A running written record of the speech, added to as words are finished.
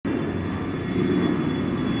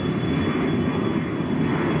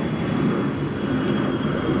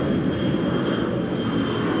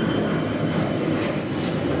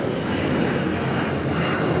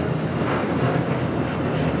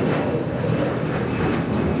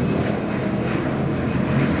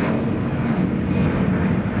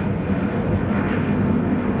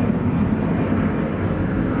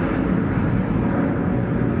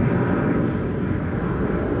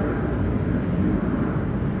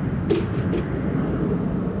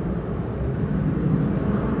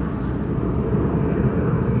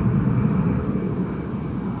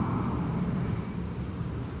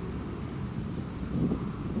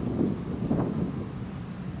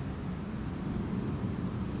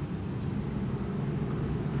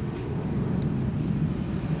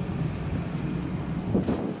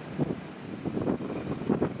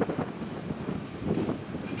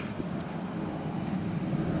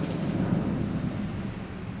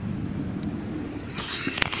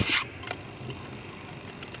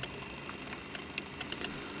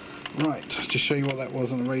Right, just show you what that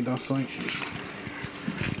was on the radar site.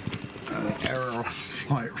 Error on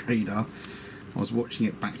flight radar. I was watching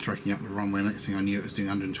it backtracking up the runway. Next thing I knew, it was doing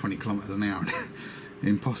 120 kilometers an hour.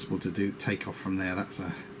 Impossible to do take off from there. That's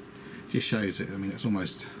a just shows it. I mean, it's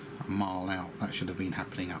almost a mile out. That should have been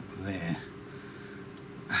happening up there.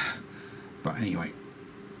 But anyway,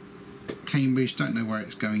 Cambridge. Don't know where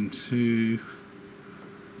it's going to.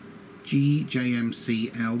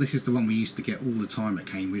 JMCL. This is the one we used to get all the time at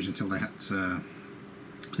Cambridge until they had to.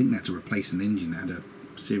 I think they had to replace an engine. They had a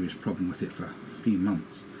serious problem with it for a few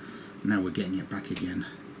months. Now we're getting it back again.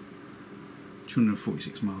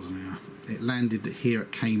 246 miles an hour. It landed here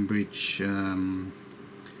at Cambridge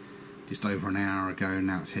just over an hour ago.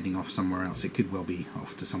 Now it's heading off somewhere else. It could well be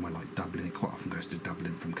off to somewhere like Dublin. It quite often goes to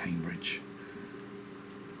Dublin from Cambridge.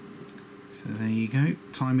 So there you go.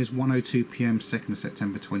 Time is 1:02 PM, 2nd of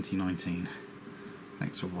September 2019.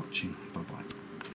 Thanks for watching. Bye bye.